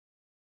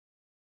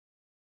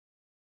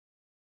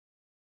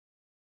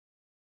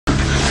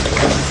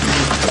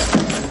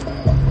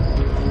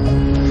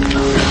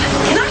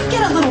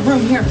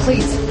here,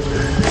 please.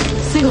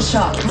 Single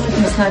shot, coming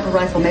from a sniper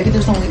rifle. Maybe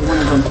there's only one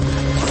of them.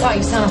 Wow,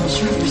 you sound almost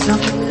sure of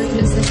yourself.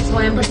 This is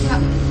why I'm busting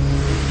up.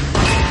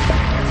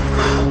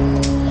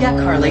 Yeah,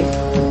 Carly.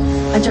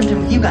 I jumped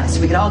in with you guys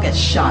so we could all get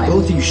shot.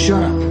 Both of you,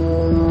 shut up.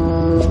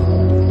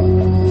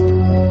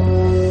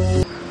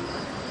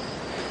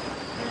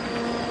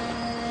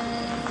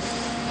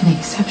 And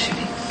he stopped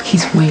shooting.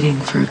 He's waiting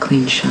for a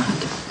clean shot.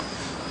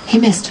 He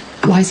missed.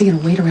 Why is he going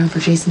to wait around for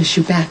Jason to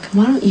shoot back?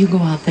 Why don't you go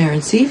out there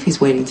and see if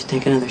he's waiting to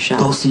take another shot?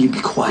 Both of you be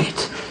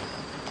quiet.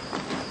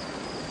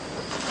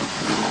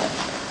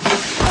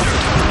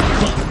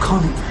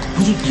 Carly,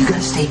 you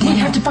gotta stay down. We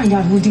have to find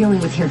out who we're dealing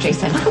with here,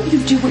 Jason. Why don't you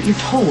do what you're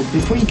told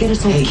before you get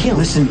us all killed?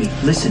 Listen to me.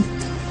 Listen.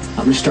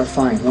 I'm gonna start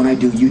firing. When I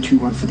do, you two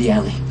run for the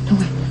alley. No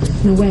way.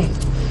 No way.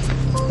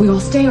 We all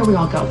stay or we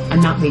all go.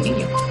 I'm not leaving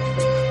you.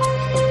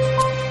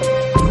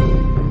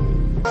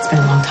 It's been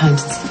a long time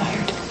since he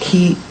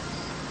fired.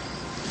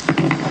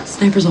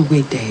 Snipers will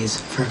wait days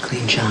for a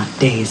clean shot.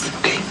 Days.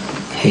 Okay.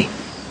 Hey,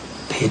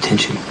 pay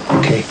attention.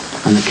 Okay.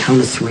 On the count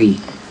of 3,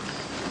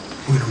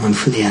 we're gonna run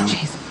for the alley.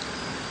 Jason.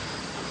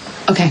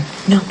 Okay.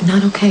 No,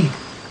 not okay.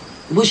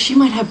 Well, she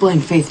might have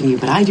blind faith in you,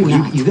 but I do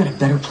not. You got a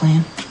better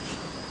plan?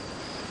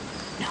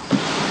 No.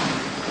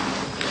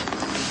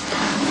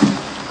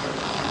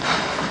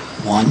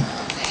 1,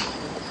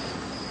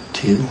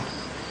 2,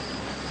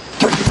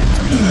 3.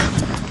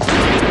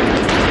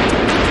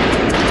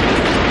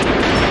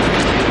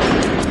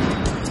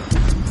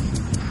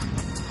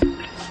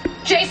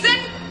 Jason?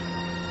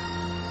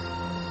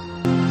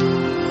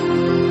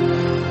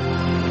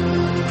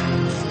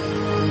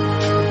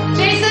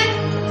 Jason?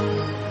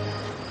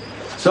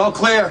 It's all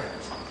clear.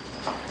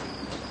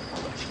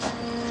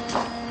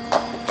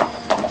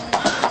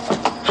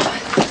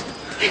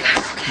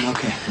 I'm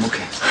okay.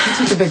 You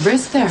took a big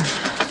risk there.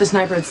 If the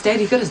sniper had stayed,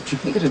 he could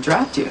have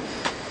dropped you.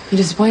 You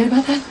disappointed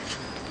about that?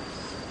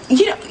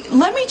 You know,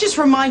 let me just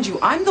remind you,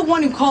 I'm the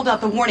one who called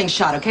out the warning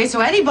shot, okay? So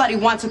anybody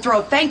wants to throw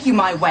a thank you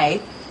my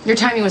way. Your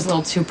timing was a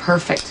little too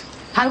perfect.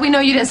 How do we know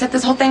you didn't set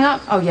this whole thing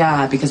up? Oh,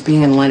 yeah, because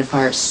being in the line of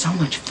fire is so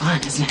much fun,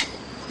 isn't it?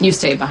 You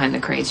stayed behind the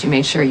crates. You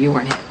made sure you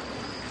weren't hit.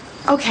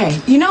 Okay,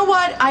 you know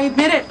what? I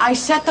admit it. I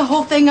set the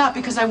whole thing up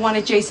because I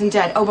wanted Jason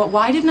dead. Oh, but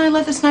why didn't I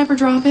let the sniper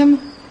drop him?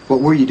 What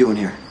were you doing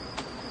here?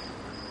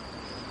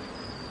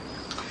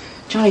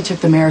 Johnny took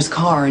the mayor's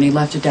car and he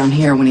left it down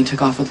here when he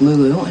took off with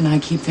Lulu, and I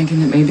keep thinking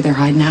that maybe they're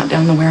hiding out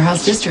down the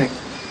warehouse district.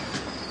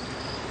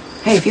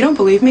 Hey, if you don't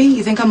believe me,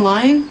 you think I'm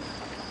lying?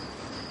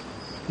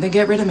 Then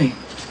get rid of me.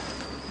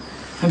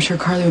 I'm sure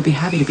Carly would be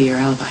happy to be your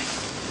alibi.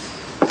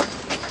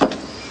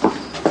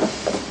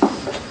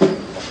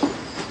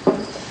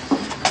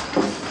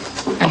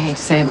 I hate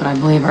to say it, but I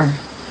believe her.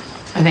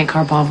 I think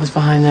Karpov was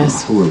behind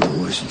this. Whoever it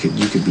was,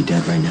 you could be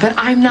dead right now. But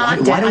I'm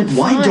not dead.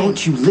 Why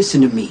don't you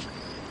listen to me?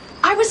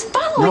 I was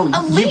following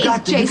a lead,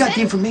 Jason. You got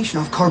the information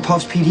off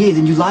Karpov's PDA,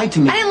 then you lied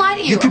to me. I didn't lie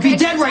to you. You could be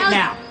dead right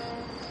now.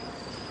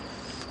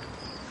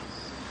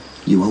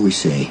 You always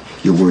say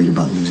you're worried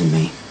about losing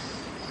me.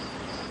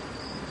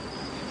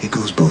 It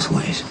goes both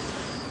ways.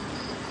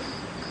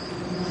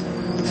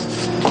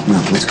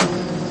 Now, let's go.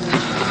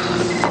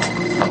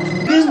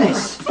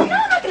 Business. I'm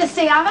not going to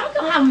say I don't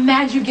know how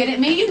mad you get at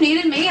me. You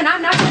needed me, and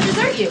I'm not going to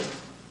desert you.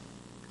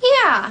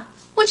 Yeah,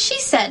 what she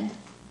said.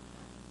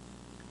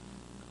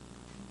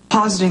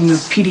 Positing the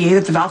PDA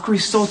that the Valkyrie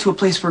stole to a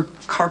place where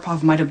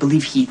Karpov might have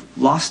believed he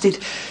lost it.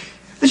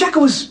 The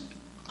jackal was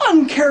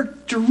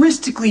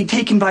uncharacteristically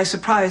taken by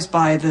surprise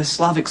by the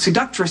Slavic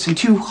seductress and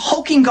 2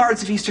 hulking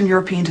guards of Eastern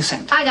European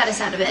descent. I got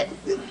us out of it.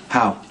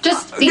 How?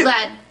 Just be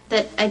glad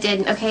that I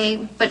did,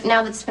 okay? But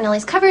now that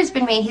Spinelli's cover has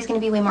been made, he's going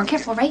to be way more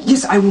careful, right?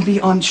 Yes, I will be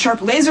on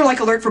sharp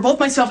laser-like alert for both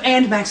myself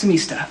and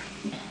Maximista.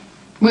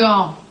 We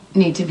all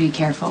need to be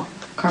careful.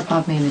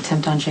 Karpov made an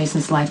attempt on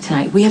Jason's life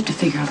tonight. We have to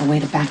figure out a way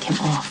to back him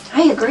off.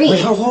 I agree.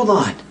 Wait, hold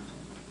on.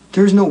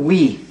 There's no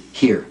we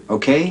here,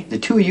 okay? The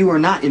 2 of you are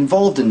not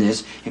involved in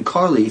this. And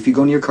Carly, if you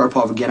go near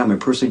Karpov again, I'm going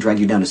to personally drag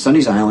you down to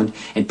Sunny's Island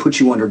and put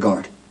you under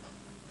guard.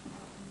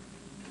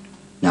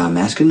 Now, I'm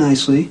asking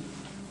nicely.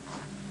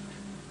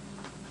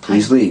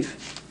 Please leave.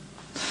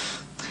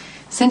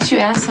 Since you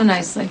asked so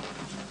nicely.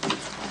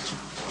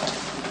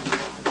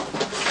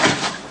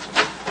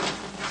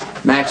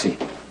 Maxie.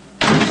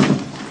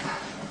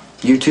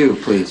 You too,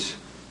 please.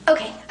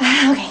 Okay,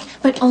 okay.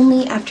 But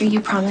only after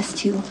you promise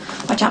to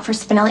watch out for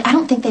Spinelli. I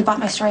don't think they bought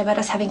my story about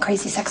us having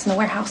crazy sex in the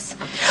warehouse.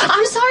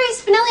 I'm sorry,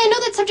 Spinelli. I know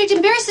that subject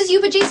embarrasses you,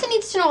 but Jason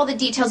needs to know all the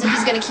details if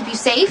he's going to keep you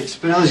safe.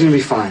 Spinelli's going to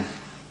be fine.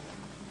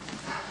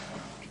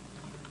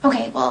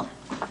 Okay, well,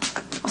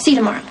 I'll see you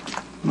tomorrow.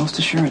 Most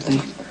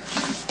assuredly.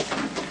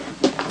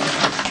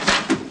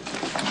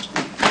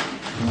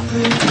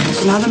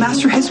 So now the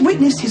master has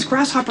witnessed his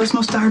grasshopper's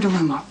most dire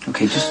dilemma.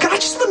 Okay, just... God, I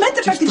just lament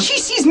the fact that she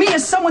sees me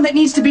as someone that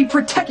needs to be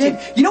protected.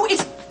 You know,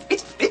 it's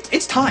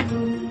time.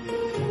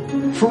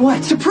 For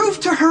what? To prove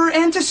to her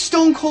and to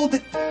Stone Cold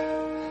that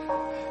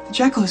the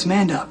jackal is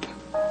manned up.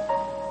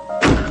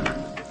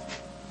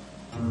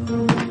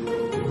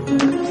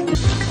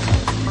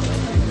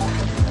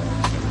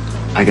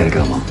 I gotta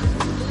go, Mom.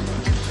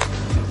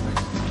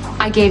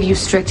 I gave you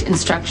strict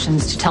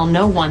instructions to tell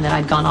no one that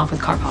I'd gone off with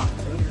Karpov.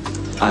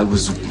 I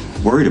was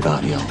worried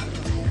about you.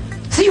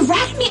 So you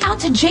ratted me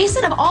out to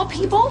Jason of all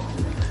people?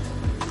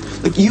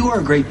 Look, you are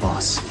a great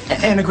boss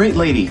and a great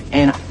lady,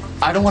 and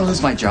I don't want to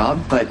lose my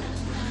job, but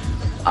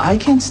I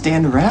can't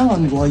stand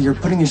around while you're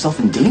putting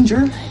yourself in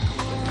danger.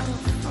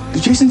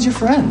 Jason's your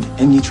friend,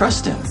 and you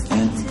trust him.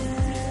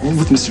 And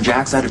with Mr.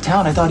 Jax out of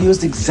town, I thought he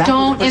was exactly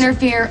Don't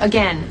interfere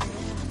again.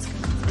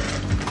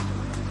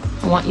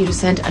 I want you to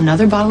send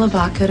another bottle of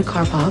vodka to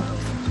Karpov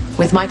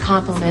with my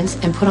compliments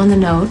and put on the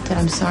note that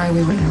I'm sorry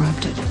we were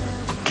interrupted.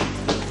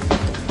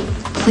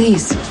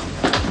 Please.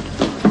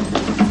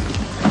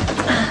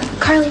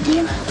 Carly, do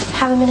you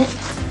have a minute?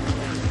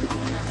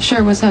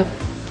 Sure, what's up?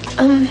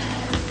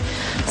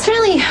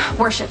 Spinelli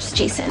worships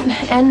Jason,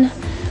 and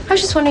I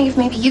was just wondering if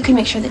maybe you could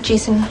make sure that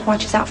Jason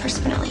watches out for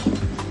Spinelli.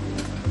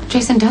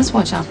 Jason does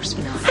watch out for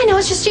Spinelli. I know,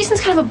 it's just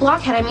Jason's kind of a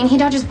blockhead. I mean, he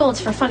dodges bullets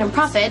for fun and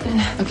profit.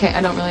 And Okay,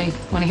 I don't really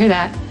want to hear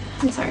that.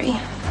 I'm sorry.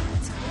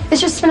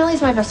 It's just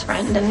Spinelli's my best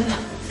friend, and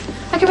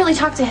I can really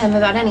talk to him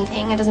about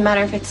anything. It doesn't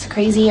matter if it's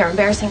crazy or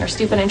embarrassing or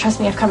stupid, and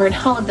trust me, I've covered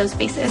all of those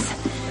bases.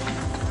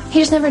 He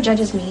just never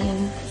judges me,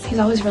 and he's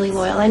always really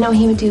loyal. I know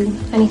he would do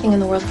anything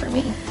in the world for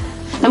me.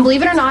 And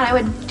believe it or not, I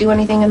would do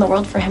anything in the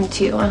world for him,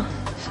 too. So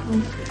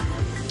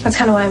that's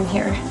kind of why I'm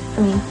here. I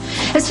mean,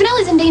 if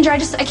Spinelli's in danger, I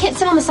can't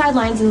sit on the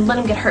sidelines and let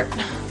him get hurt.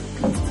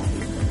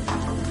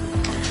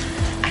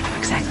 I know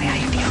exactly how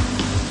you feel.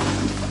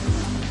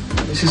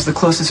 This is the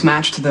closest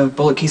match to the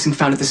bullet casing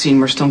found at the scene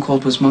where Stone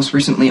Cold was most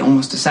recently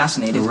almost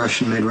assassinated. A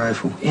Russian-made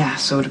rifle. Yeah,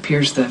 so it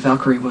appears the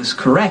Valkyrie was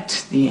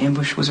correct. The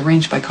ambush was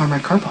arranged by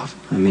Comrade Karpov.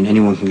 I mean,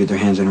 anyone can get their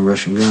hands on a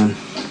Russian gun.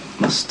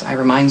 Must I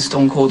remind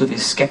Stone Cold of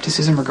his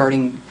skepticism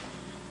regarding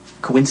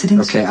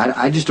coincidence? Okay,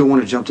 I just don't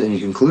want to jump to any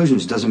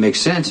conclusions. It doesn't make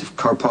sense. If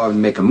Karpov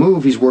make a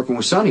move, he's working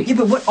with Sonny. Yeah,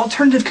 but what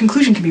alternative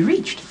conclusion can be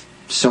reached?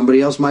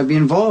 Somebody else might be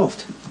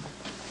involved.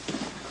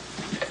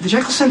 The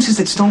general sense is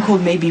that Stone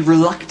Cold may be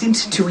reluctant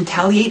to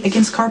retaliate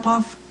against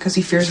Karpov because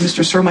he fears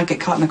Mr. Sir might get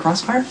caught in the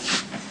crossfire.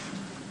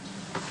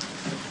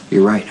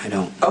 You're right, I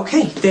don't.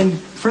 Okay, then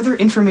further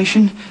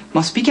information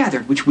must be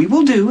gathered, which we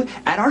will do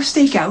at our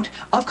stakeout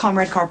of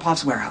Comrade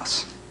Karpov's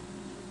warehouse.